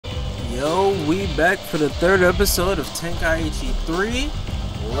Yo, we back for the third episode of Tenkaichi 3.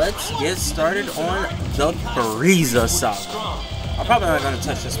 Let's get started on the FRIEZA saga. I'm probably not going to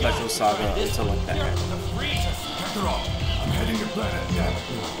touch the special saga until like that. I'm heading to planet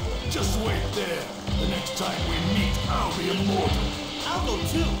Namek. Just wait there. The next time we meet, I'll be immortal. I'll go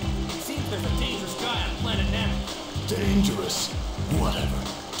too. It seems there's a dangerous guy on planet Namek. Dangerous? Whatever.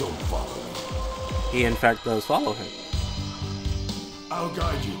 Don't follow me. He in fact does follow him. I'll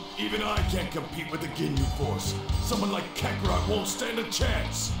guide you. Even I can't compete with the Ginyu Force. Someone like Kakarot won't stand a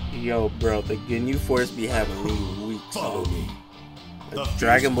chance. Yo, bro, the Ginyu Force be having me weak. Follow me. The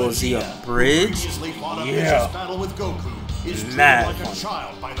Dragon Ball Z bridge? Yeah. Battle with Goku is mad like fun. a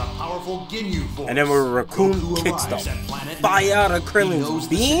child by the powerful Ginyu Force. And then when Raccoon Goku kicks the arrives at planet fire out of Namek. He Krillin's knows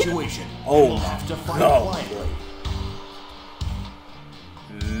the beam? situation. Oh We'll have to my fight god. quietly.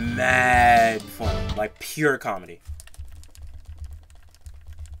 Mad fun. Like pure comedy.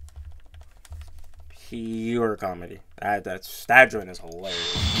 Pure comedy. That joint is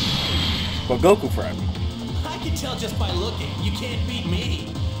hilarious. But Goku forever. I can tell just by looking. You can't beat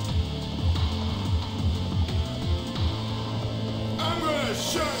me. I'm gonna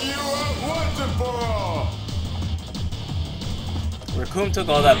shut you up once and for all. Raccoon took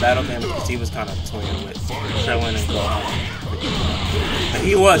all that battle damage because he was kind of toying with Krillin and Gohan. But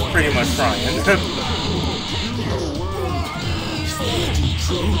he was pretty much trying.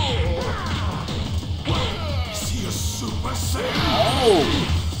 See a Super Saiyan. Oh!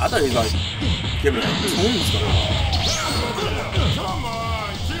 I thought he was like giving a tombstone. Come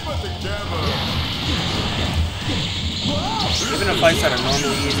on, keep it together. Even the fights that are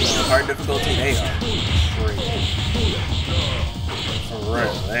normally easy and hard difficulty, they are great. For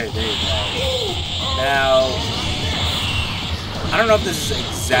real, they are. Now, I don't know if this is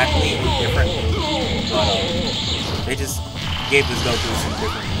exactly a different move, but they just gave this Goku some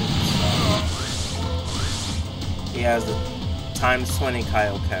different moves. He has the times 20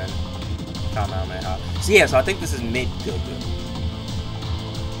 Kaioken, Kamehameha. So yeah, so I think this is mid Goku.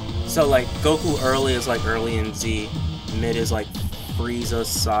 So like Goku early is like early in Z, mid is like FRIEZA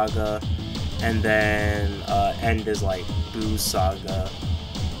saga, and then end is like Buu saga.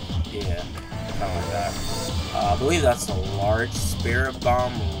 Yeah, kind of like that. I believe that's the large spirit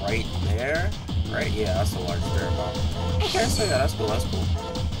bomb right there. Right? Yeah, that's the large spirit bomb. Okay, so yeah, that's cool. That's cool.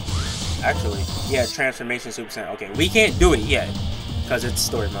 Actually, yeah, transformation Super Saiyan. Okay, we can't do it yet because it's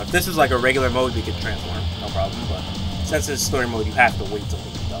story mode. If this is like a regular mode, we could transform, no problem. But since it's story mode, you have to wait till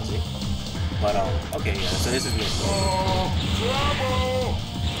he does it. But okay, yeah. So this is me.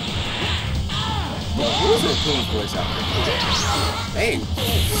 Yo, who's Raccoon's voice out there? Hey,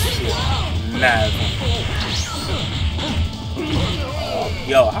 mad.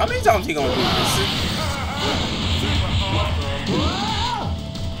 Yo, how many times he gonna do this?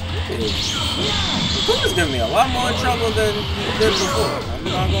 Raccoon is giving me a lot more trouble than he did before. I'm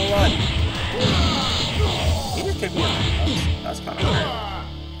not gonna lie. He just kicked me out. That's kind of weird.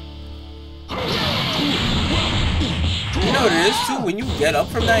 You know what it is too? When you get up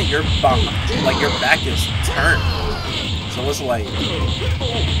from that, your back is turned. So it's like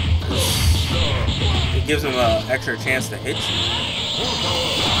it gives him an extra chance to hit you.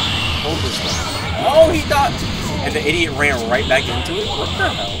 Hold this one. Oh, he dodged, and the idiot ran right back into it. What the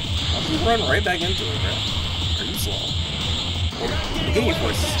hell? Why did he run right back into it, bro? Are you slow? The Ginyu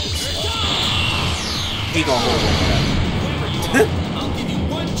Force is slow. He gonna hold it. I'll give you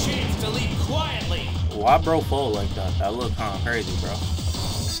one chance to leave quietly. Why bro fold like that? That look kind of crazy, bro.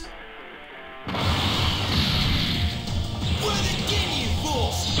 We're the Ginyu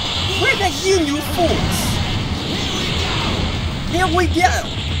Force. We're the Ginyu Force. Here we go.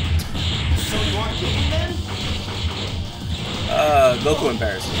 So you aren't kidding then? Goku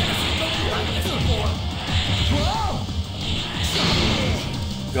embarrassing.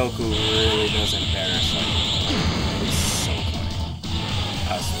 Goku really does embarrass him. It's so funny.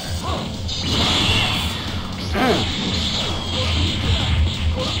 I swear.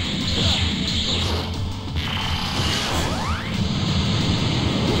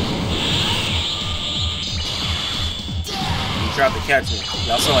 He tried to catch me.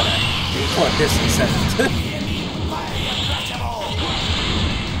 Y'all saw that. He caught this in seconds.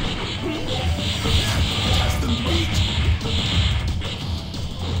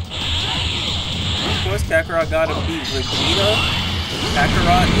 Of course, Kakarot gotta beat Vegeta.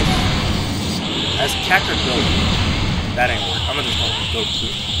 Kakarot as Kakarot. That ain't work. I'm gonna just call him Goku.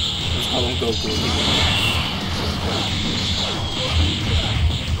 Let's call him Goku.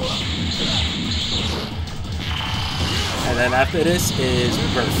 And then after this is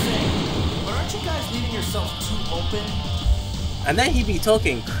Birthday. But aren't you guys leaving yourself too open? And then he be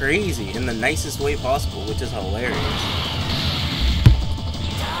talking crazy in the nicest way possible, which is hilarious.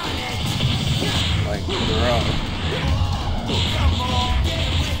 Like, bro. Come on, get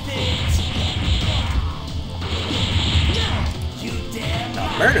with it. You damn.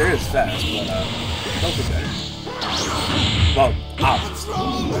 Now, murder is fast, but don't be better. Well, obviously.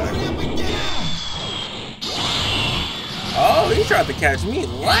 Oh, he tried to catch me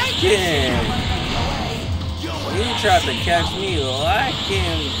lacking. He tried to catch me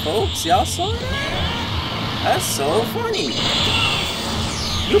lacking, folks. Y'all saw that? That's so funny.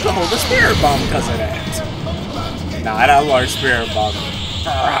 You can hold a spirit bomb because of that. Nah, that large spirit bomb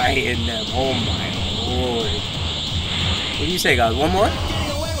frying them. Oh my lord. What do you say, guys? One more?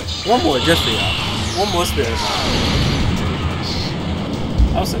 One more, just for y'all. One more spirit bomb.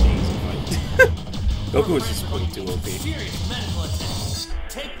 That was such an easy fight. Goku was just way too OP. Serious medical attention.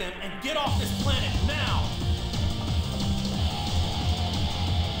 Take them and get off this planet now.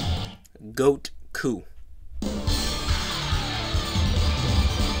 Goat-ku.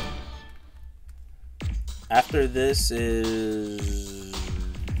 After this is...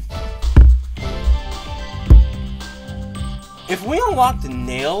 If we unlock the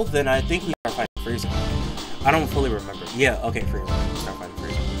nail, then I think we start fighting Frieza. I don't fully remember. Yeah, okay, Frieza. Start fighting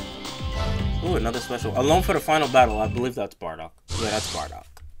Frieza. Ooh, another special. Alone for the final battle. I believe that's Bardock. Yeah, that's Bardock.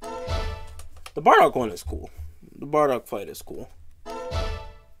 The Bardock one is cool. The Bardock fight is cool.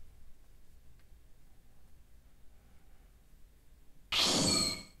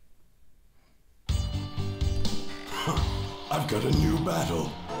 I've got a new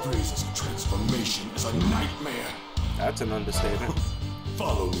battle. Frieza's transformation is a nightmare. That's an understatement.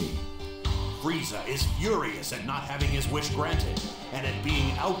 Follow me. Frieza is furious at not having his wish granted, and at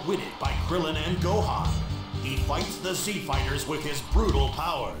being outwitted by Krillin and Gohan. He fights the Z Fighters with his brutal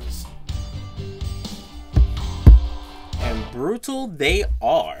powers. And brutal they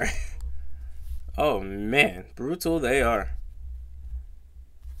are. Oh man, brutal they are.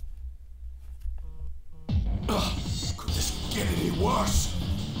 Could this get any worse?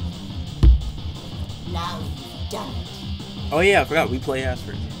 Now you've done it. Oh yeah, I forgot we play as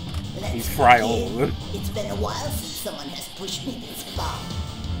Frieza. Let's He's fry all begin. of them. It's been a while since someone has pushed me this far.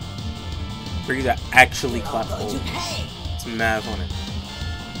 Frieza actually You're clapped going to hold. pay. It's math on it.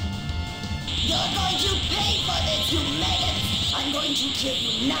 You're going to pay for this, you maggots. I'm going to kill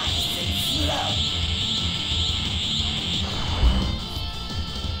you nice and slow.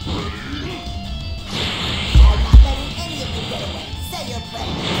 I'm not letting any of you get away. Say your prayer.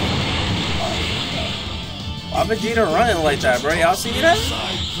 Why Vegeta running like that, bro? Y'all see that?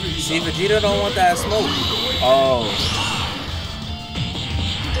 See, Vegeta don't want that smoke. Oh.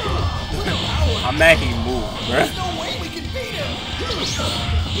 I'm mad he moved, bro. There's no way we can beat him.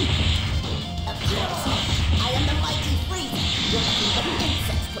 Of course. I am the mighty Frieza. You're nothing but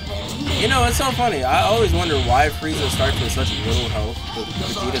insects compared to me. You know, it's so funny. I always wonder why Frieza starts with such little health, but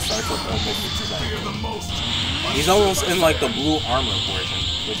Vegeta starts with almost like... He's almost in like the blue armor portion,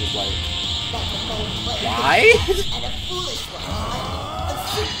 which is like... Why? And a foolish one. A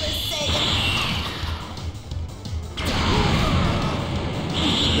Super Saiyan.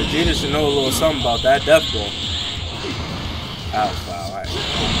 Vegeta should know a little something about that death blow. That was foul, alright.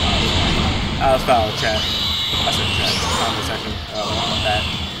 That was foul, chat. I said chat. Comment section. That.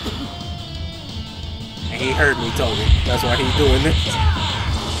 And he heard me totally. That's why he's doing this.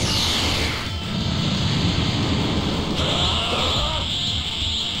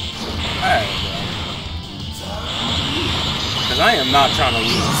 Alright, bro. Because I am not trying to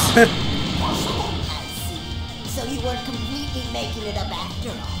lose. I see. So you weren't completely making it up after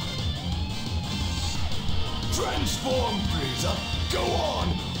all. Transform, Frieza! Go on!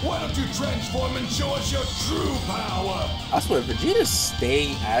 Why don't you transform and show us your true power? I swear, Vegeta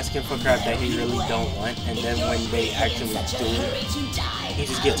stay asking for crap that he really don't want, and then when they actually do it, he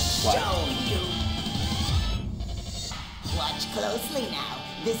just gets slapped. Watch closely now.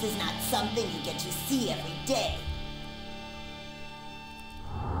 This is not something you get to see every day.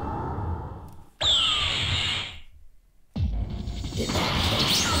 In that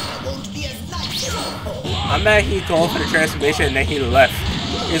case, I won't be as nice as before. I'm mad he called for the transformation and then he left.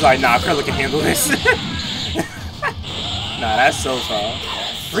 He's like, nah, Krillin can handle this. Nah, that's so far.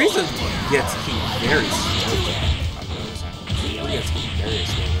 Frieza gets heat very slowly. I'm noticing. He gets heat very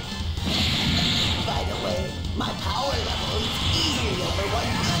slowly. By the way, my power level is easily over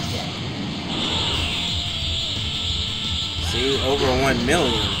 100. See, over 1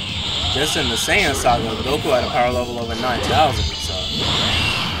 million. Just in the Saiyan Saga, Goku had a power level over 9,000, so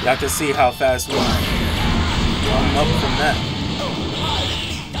y'all can see how fast we come up from that.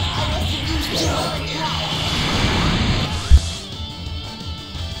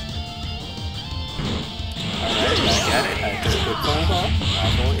 Good phone call.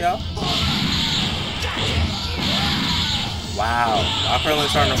 Alright, y'all. Wow. Krillin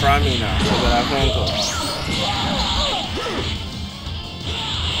starting to fry me now. Look at that phone call.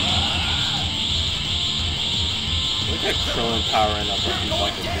 Look at Krillin powering up like he's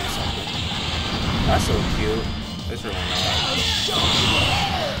about to do something. That's so cute. It's really nice.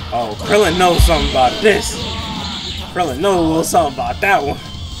 Oh, Krillin knows something about this. Krillin knows a little something about that one.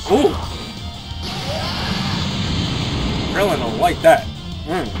 Ooh. Krillin don't like that.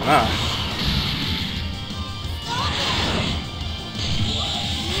 Nah.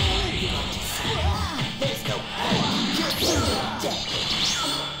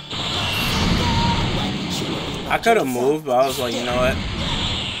 I could have moved, but I was like, you know what?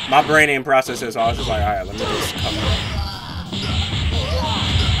 My brain ain't process it, so I was just like, alright, let me just come in.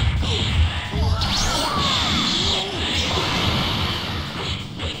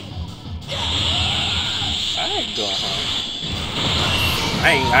 Alright, go home. I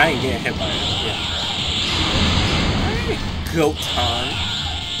ain't getting hit by it. Yeah. Alright, go time.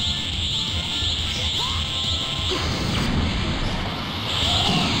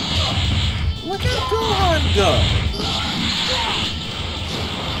 Look at Gohan go.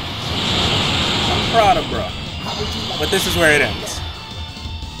 I'm proud of bro. But this is where it ends.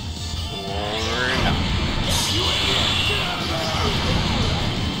 Or not.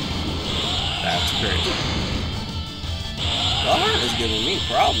 That's crazy. Gohan is giving me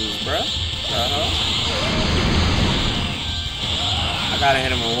problems, bro. I gotta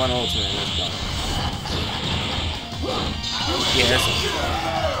hit him with one ultimate in this one. Yeah, that's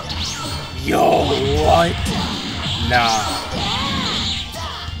yo, what? Nah.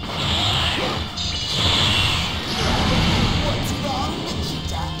 What's wrong,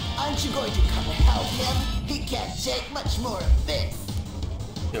 Vegeta? Aren't you going to come help him? He can't take much more of this.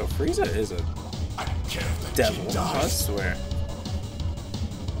 Yo, Frieza is a I don't care if that devil, kid I dies. swear.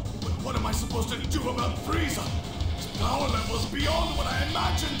 But what am I supposed to do about Frieza? His power level is beyond what I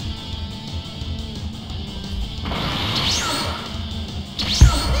imagined.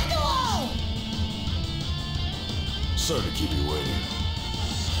 Piccolo! Sorry to keep you waiting.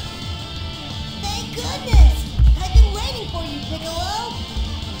 Thank goodness! I've been waiting for you, Piccolo!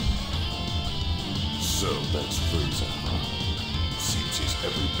 So that's Frieza, huh? Seems he's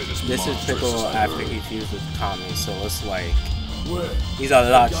every bit as This is monstrous Piccolo as I after heard. he fused with Kami, so it's like Where? he's a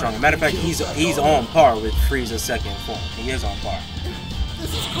lot stronger. Matter of fact, he's on par with Frieza's second form. He is on par.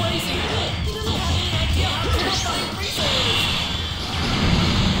 This is crazy! He doesn't have any idea how terrifying Frieza is!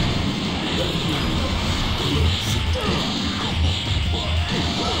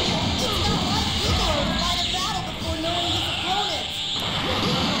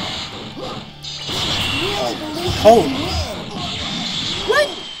 Oh, what?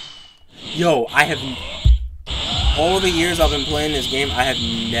 Yo, I have all the years I've been playing this game, I have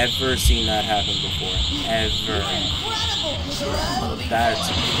never seen that happen before, ever. That's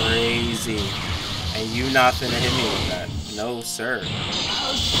crazy. And you not finna hit me with that? No, sir.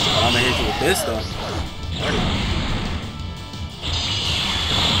 But I'm gonna hit you with this though.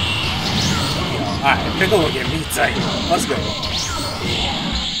 Alright, Piccolo get me tight. Let's go.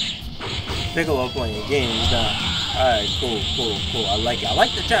 Piccolo playing games now. Alright, cool. I like it. I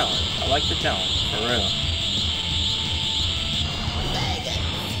like the challenge. For real.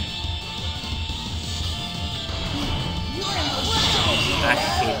 I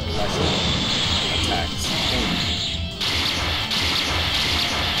hate Russian attacks.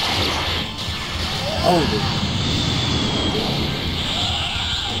 Hold it.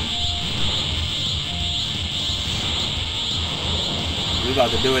 We about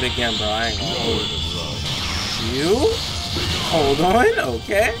to do it again, bro. I ain't gonna hold it. You? Hold on,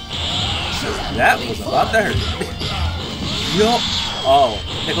 okay. That was about to hurt. Yo. Oh,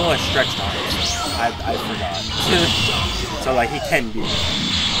 Piccolo has stretched arms. I forgot. So like he can do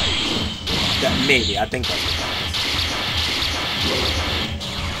that. Maybe. I think that's what that is.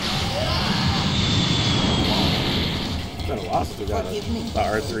 It's been a while since we got the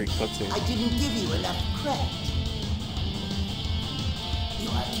R3 cutscene. I didn't give you enough credit. You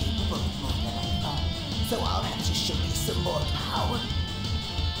are capable of more than I thought, so I'll have to show you some more power.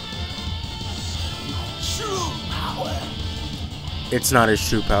 My true power. It's not his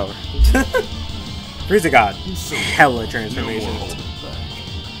true power. Frieza got hella transformations.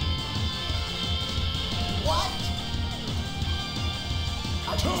 What? I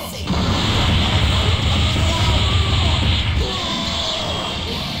can say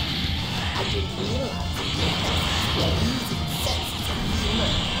I didn't realize you're using senses of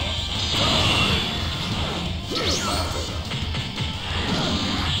humor.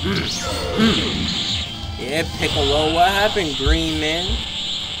 Yeah, Piccolo, what happened, Green Man?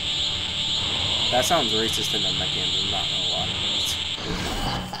 That sounds racist to Namekians, I'm not gonna lie.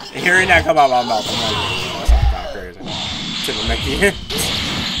 Hearing that come out of my mouth, I'm like, that sounds kind of crazy. To Namekians.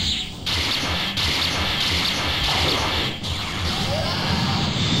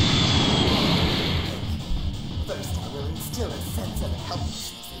 First, I will instill a sense of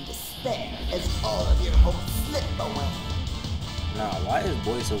helplessness and despair as all of your hopes slip away. Nah, why is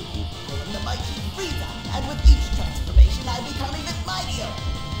boy so evil? I am the mighty FRIEZA, and with each transformation, I become even mightier.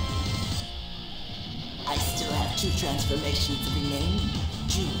 I still have 2 transformations remaining.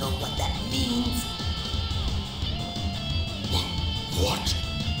 Do you know what that means? What?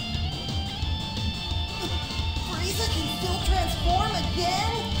 FRIEZA can still transform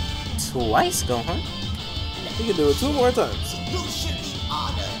again? Twice, Gohan? You can do it 2 more times. You should be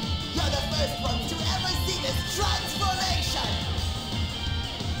honored. You're the first one to ever see this transformation.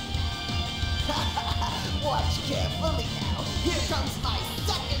 Watch carefully now. Here comes my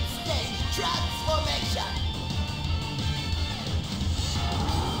second stage transformation.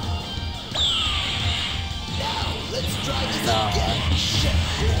 Now, let's try this again.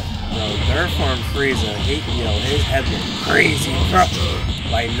 Bro, third form Frieza, his head looks crazy, bro.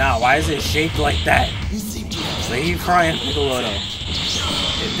 Like, nah, why is it shaped like that? You seem to have So he frying Piccolo though.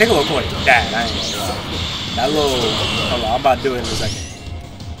 Yeah, Piccolo caught it bad, I ain't gonna lie. That little, hold on, I'm about to do it in a second.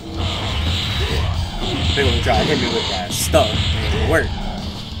 Piccolo tried to hit me with that stuff, and it worked.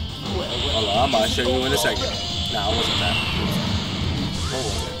 Hold on, I'm about to show you in a second. Nah, it wasn't that. What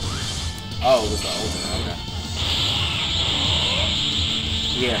was it? Oh, it was the ultimate, okay.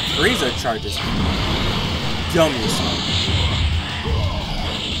 Yeah, Frieza charges dumb as fuck.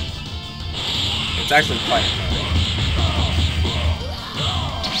 It's actually quite annoying.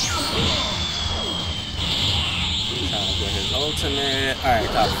 Trying to get his ultimate. Alright,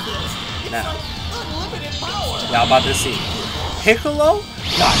 copy. Now, y'all about to see. Piccolo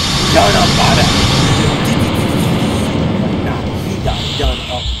got done up by that. Nah, he got done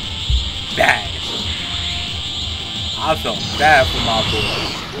up bad. I felt bad for my boy.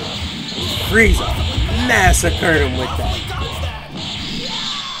 Frieza massacred him with that.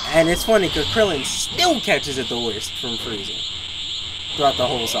 And it's funny because Krillin still catches it the worst from Frieza throughout the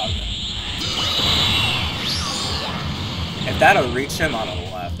whole saga. If that had reached him, I'd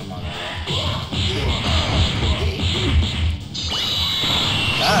have laughed him on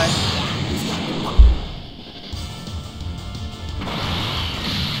Die.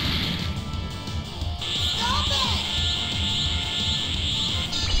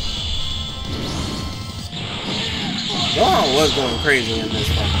 Gohan was going crazy in this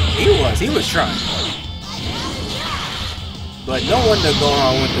fight. He was trying. But no wonder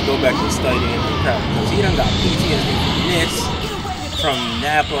Gohan went to go back and study in the crap, because he done got PTSD from this, from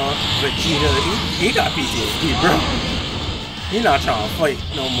Nappa, Vegeta. He got PTSD, bro. He not trying to fight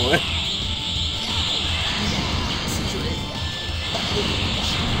no more.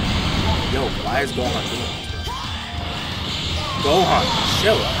 Yo, why is Gohan doing this, bro? Gohan,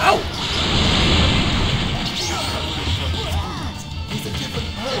 chill out.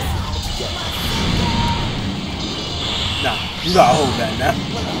 Nah, you gotta hold that now.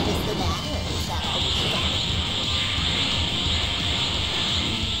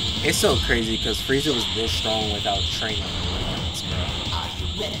 It's so crazy because Frieza was this strong without training,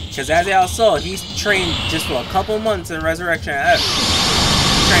 bro. Because as y'all saw, he's trained just for a couple months in Resurrection F.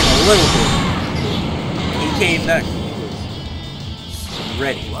 Trained a little bit. He came back. He was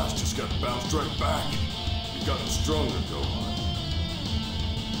ready. Blast just got bounced right back. You got stronger, Gohan.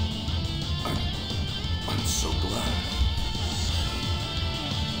 I'm so glad.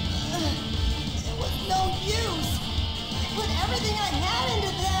 It was no use. I put everything I had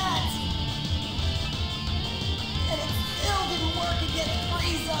into that. And it still didn't work against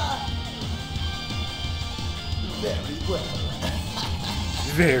Frieza. Very well.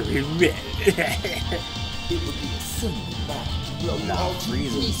 Very well. It would be a simple matter to blow Nah, all to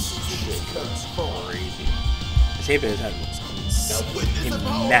Frieza's pieces in this curse form. crazy. The shape of his head looks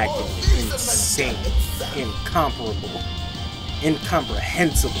immaculate, insane, incomparable,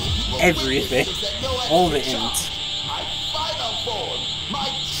 incomprehensible, everything, all the ends. My final form, my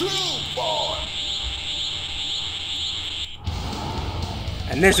true form.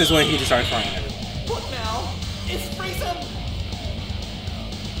 And this is when he just starts flying everywhere. What now? It's Frieza!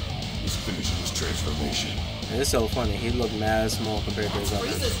 He's finishing his transformation. And it's so funny, he looked mad small compared to his other.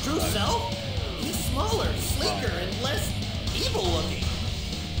 Frieza's true self? He's smaller, sleeker, and less evil looking.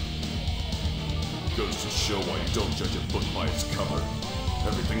 Goes to show why you don't judge a book by its cover.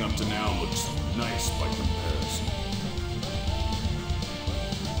 Everything up to now looks nice by comparison.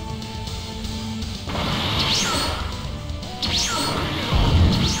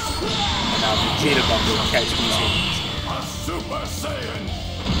 Vegeta about to catch these hands. A Super Saiyan.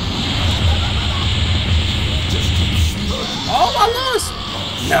 Oh, I lost!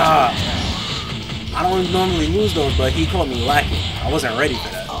 Nah. I don't normally lose those, but he caught me lacking. I wasn't ready for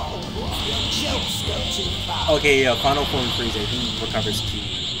that. Jokes go too far. Okay, yeah, final form Frieza. He recovers ki.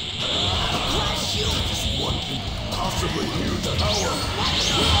 Crush you. Possibly huge power.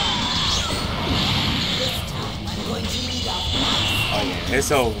 This time I'm going to lead off nice. Oh yeah,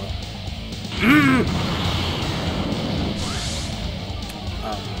 it's over.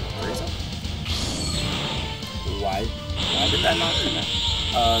 Frieza? Why did that not connect?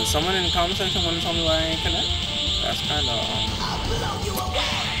 Someone in the comment section want to tell me why I ain't connect? That's kind of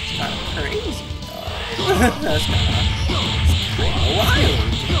crazy. That's kind of wild.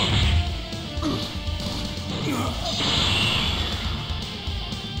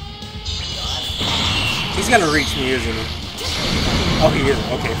 He's gonna reach me, isn't he? Oh, he is.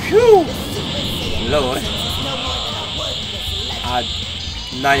 Okay. Phew. Lord. I'm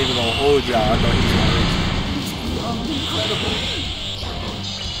not even gonna hold y'all. I thought he was gonna reach me.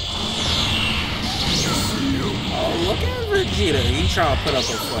 Oh, look at Vegeta. He's trying to put up a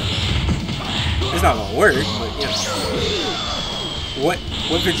fight. It's not gonna work, but you know. What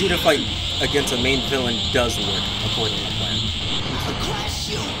Vegeta fight against a main villain does work, according to the plan.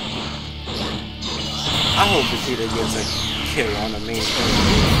 I hope Vegeta gets a kill on the main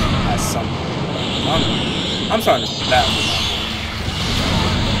villain at some point. I'm starting to feel bad for my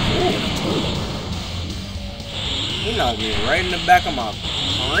boy. He knocked me right in the back of my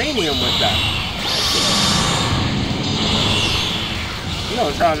cranium with that. You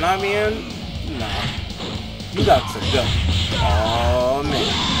know, trying to knock me in? Nah. You got to go. Oh, man.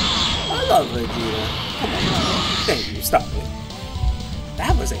 I love Vegeta. Come on. Thank you. Stop it.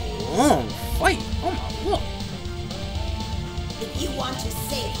 That was a long fight. Oh, my lord. If you want to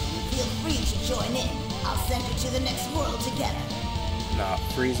save him, feel free to join in. I'll send you to the next world together. Nah,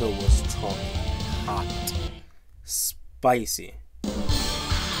 Frieza was talking hot. Spicy.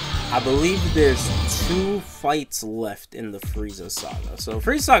 I believe there's 2 fights left in the Frieza saga. So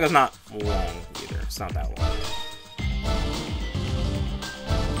Frieza saga's not long either. It's not that long.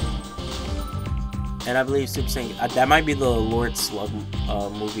 And I believe Super Saiyan, that might be the Lord Slug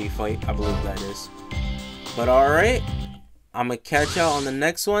movie fight. I believe that is. But alright, I'm gonna catch y'all on the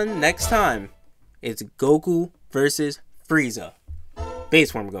next one. Next time, it's Goku versus Frieza.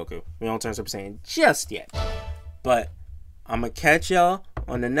 Base form Goku. We don't turn Super Saiyan just yet. But I'm gonna catch y'all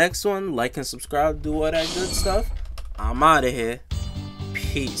on the next one. Like and subscribe, do all that good stuff. I'm out of here.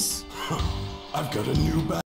 Peace. I've got a new bag.